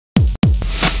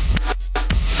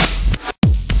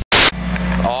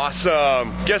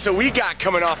Awesome. Guess what we got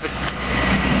coming off it?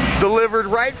 Delivered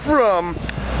right from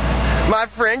my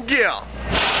friend Gil.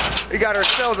 We got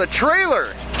ourselves a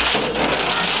trailer.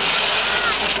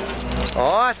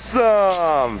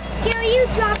 Awesome. Gil, you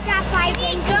dropped that pipe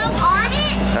and go on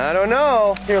it? I don't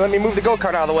know. Here, let me move the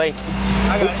go-kart out of the way.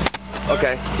 I got it.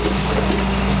 Okay.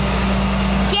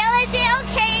 Gil, is it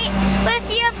okay with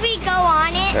you if we go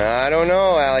on it? I don't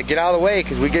know, Allie. Get out of the way,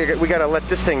 because we gotta let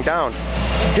this thing down.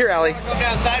 Here, Allie. Go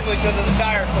down sideways so that the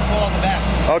tires will pull on the back.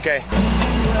 Okay.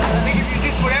 I think if you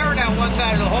just put air down one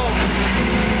side of the hole.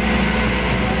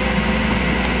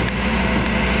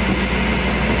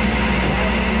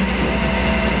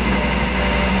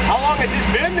 How long has this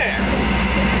been there?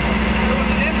 It was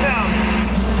an impound.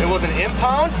 It was an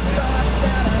impound?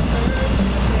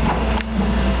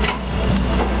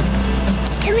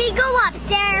 Can we go up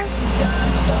there?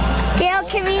 Gil,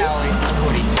 can we?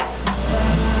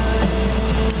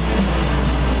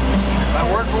 That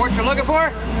work for what you're looking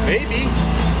for? Maybe.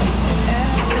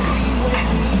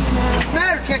 What's the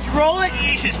matter? Can't you roll it?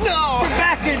 Jesus, no! Get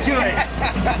back into it.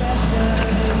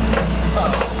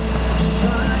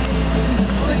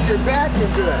 Put your back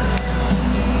into it.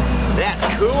 That's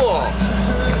cool.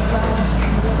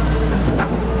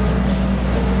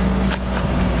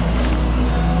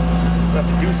 We'll have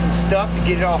to do some stuff to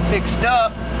get it all fixed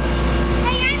up.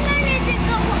 Hey, I wanted to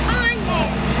go on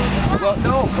there. Well,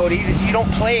 no, Cody, you don't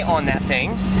play on that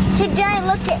thing. Hey, Daddy,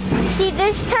 look at. See,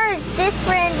 this tire is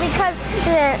different because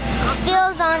the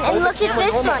steel's on. And look at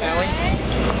this one.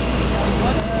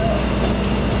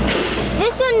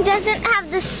 This one doesn't have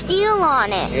the steel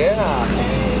on it. Yeah.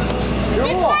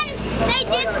 This one,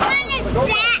 this one is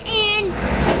flat and.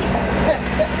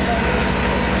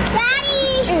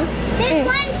 Daddy, this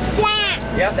one's flat.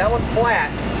 Yep, that one's flat.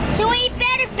 So we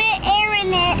better put air in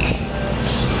it.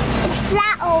 It's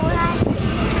flat over us.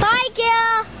 Bye,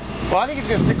 Gil. Well, I think it's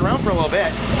going to stick around for a little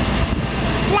bit.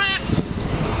 Flat.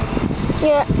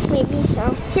 Yeah, maybe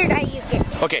so. Here, Daddy, you get.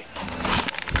 Okay.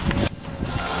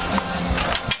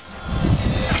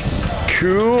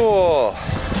 Cool.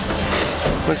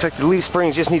 Looks like the leaf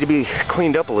springs just need to be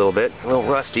cleaned up a little bit. A little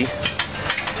rusty.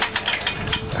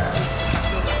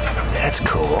 That's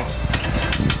cool.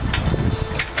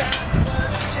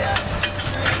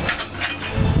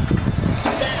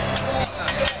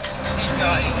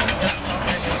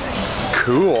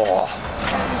 Cool.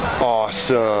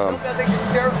 Awesome. I think you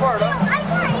can tear it apart, huh?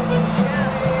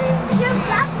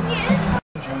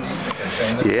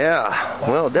 Yeah,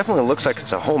 well, it definitely looks like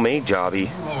it's a homemade jobby.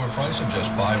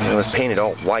 It was painted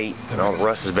all white, and all the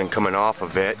rust has been coming off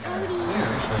of it.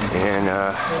 And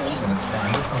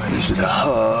these are the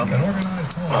hub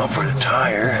for the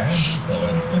tire.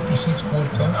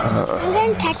 I'm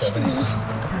going to touch these.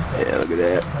 Yeah, look at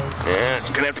that. Yeah,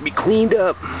 it's gonna have to be cleaned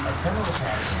up.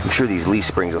 I'm sure these leaf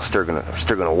springs are still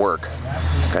gonna work.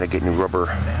 Gotta get new rubber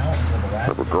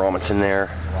grommets in there.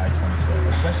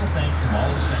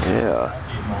 Yeah.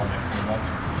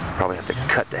 Probably have to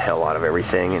cut the hell out of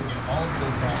everything, and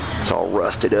it's all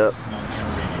rusted up.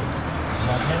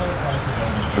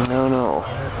 No.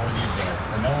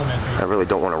 I really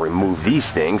don't want to remove these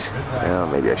things. Well,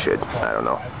 maybe I should. I don't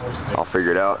know. I'll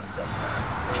figure it out.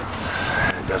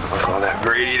 It doesn't look all that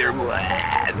great either.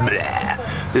 Blah, blah.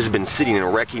 This has been sitting in a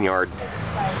wrecking yard.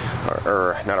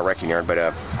 Or not a wrecking yard, but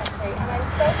a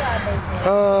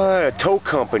tow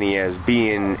company as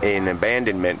being an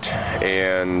abandonment,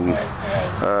 and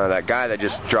that guy that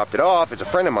just dropped it off is a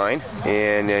friend of mine,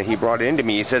 and he brought it into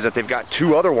me. He says that they've got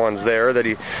 2 other ones there that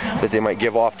they might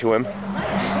give off to him.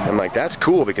 I'm like, that's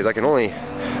cool, because I can only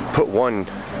put one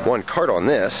cart on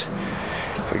this.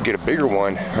 If I could get a bigger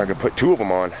one, I could put 2 of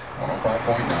them on.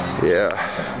 Yeah.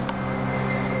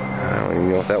 I don't even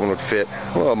know if that one would fit.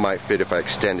 Well, it might fit if I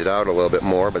extend it out a little bit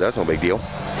more, but that's no big deal.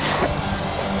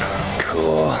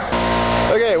 Cool.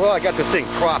 Okay, well, I got this thing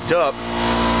propped up,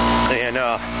 and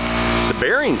the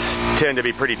bearings tend to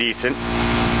be pretty decent.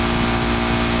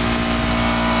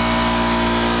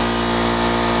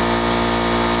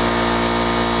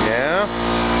 Yeah.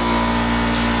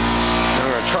 I'm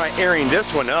going to try airing this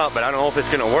one up, but I don't know if it's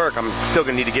going to work. I'm still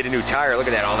going to need to get a new tire. Look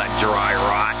at that, all that dry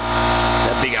rot.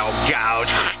 That big old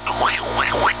gouge.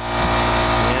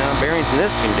 Yeah, bearings in this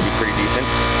seem to be pretty decent.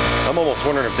 I'm almost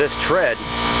wondering if this tread,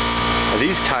 or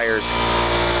these tires,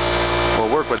 will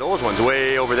work with those ones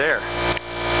way over there.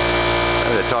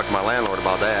 I had to talk to my landlord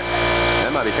about that.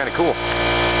 That might be kind of cool.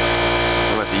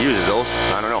 Unless he uses those.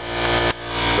 I don't know.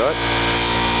 But,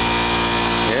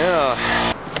 yeah.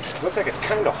 Looks like it's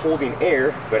kind of holding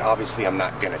air, but obviously I'm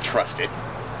not going to trust it.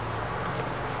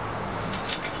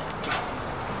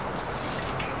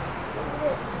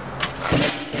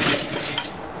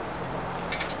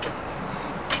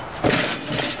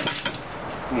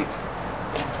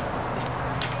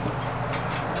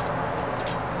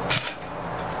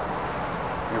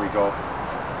 go.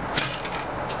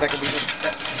 That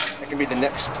can be the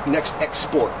next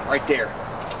export right there.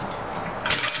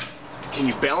 Can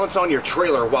you balance on your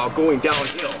trailer while going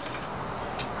downhill?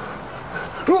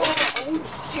 Oh,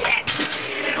 shit!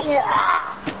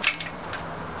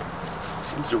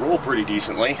 Seems to roll pretty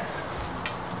decently.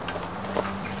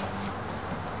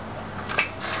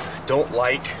 Don't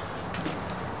like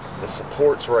the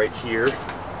supports right here.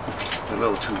 A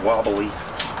little too wobbly.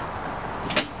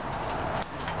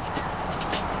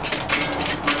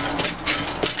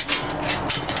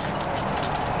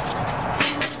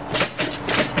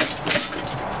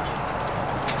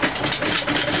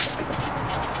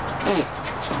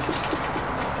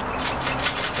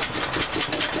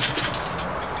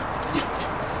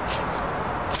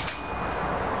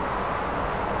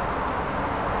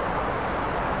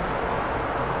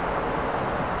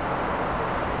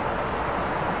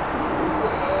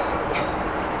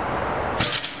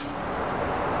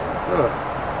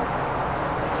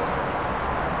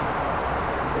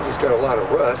 It's just got a lot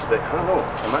of rust, but I don't know.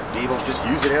 I might be able to just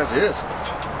use it as is.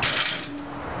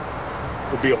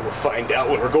 We'll be able to find out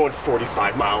when we're going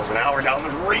 45 miles an hour down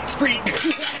the right street.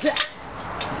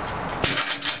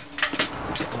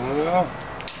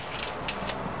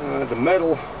 Well, the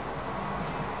metal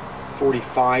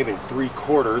 45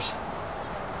 3/4.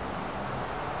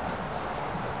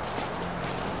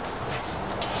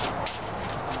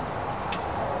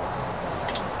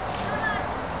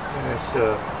 That's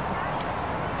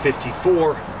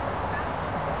 54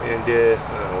 and I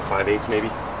don't know, 5/8 maybe.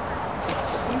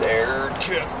 There,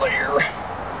 chip there.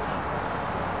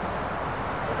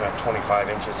 About 25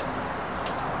 inches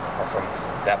from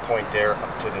that point there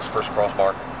up to this first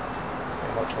crossbar.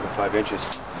 About 25 inches.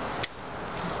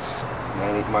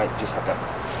 And it might just have to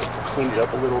clean it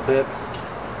up a little bit.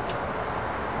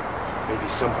 Maybe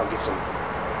somehow get some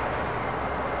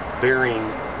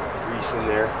bearing grease in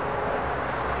there.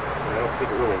 I don't think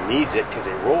it really needs it because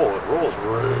it rolls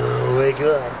really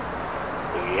good.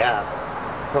 Yeah.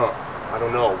 Huh. I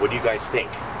don't know. What do you guys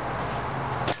think?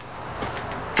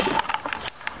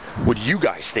 What do you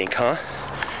guys think, huh?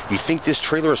 You think this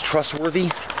trailer is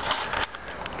trustworthy?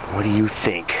 What do you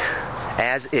think?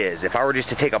 As is. If I were just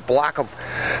to take a block of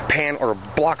pan or a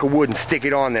block of wood and stick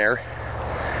it on there,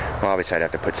 well, obviously I'd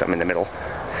have to put something in the middle.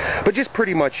 But just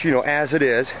pretty much, you know, as it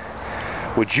is,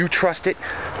 would you trust it?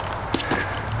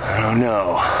 I don't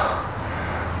know.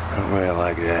 I don't really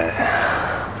like that.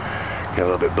 Get a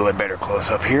little bit better close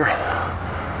up here.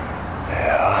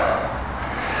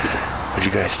 Yeah. Would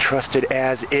you guys trust it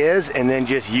as is and then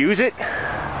just use it?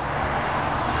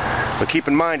 But keep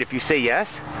in mind, if you say yes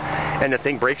and the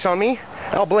thing breaks on me,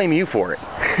 I'll blame you for it.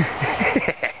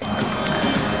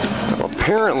 Well,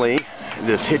 apparently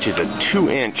this hitch is a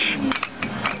 2-inch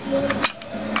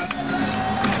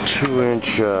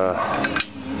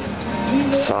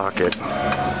socket,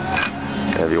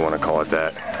 whatever you want to call it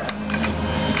that.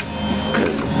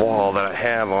 Because the wall that I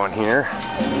have on here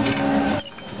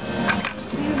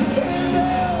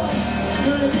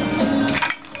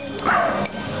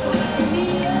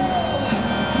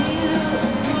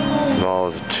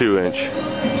is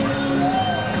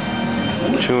a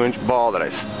 2-inch ball that I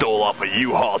stole off a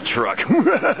U-Haul truck.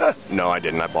 No, I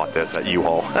didn't. I bought this at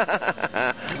U-Haul.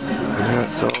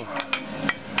 Yeah, so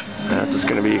that's just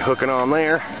going to be hooking on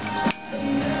there.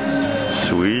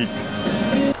 Sweet.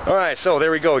 Alright, so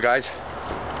there we go, guys.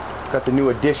 Got the new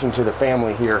addition to the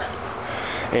family here.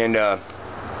 And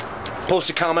post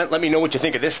a comment. Let me know what you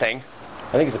think of this thing.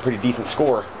 I think it's a pretty decent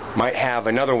score. Might have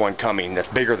another one coming that's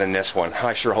bigger than this one.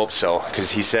 I sure hope so,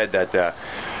 because he said that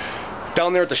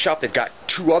down there at the shop they've got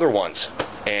 2 other ones,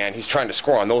 and he's trying to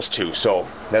score on those 2, so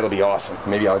that'll be awesome.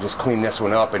 Maybe I'll just clean this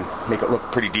one up and make it look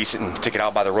pretty decent and stick it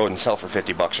out by the road and sell for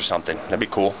 50 bucks or something. That'd be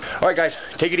cool. Alright guys,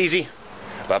 take it easy.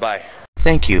 Bye-bye.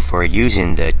 Thank you for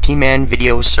using the T-Man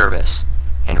video service.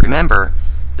 And remember,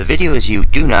 the videos you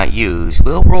do not use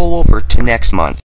will roll over to next month.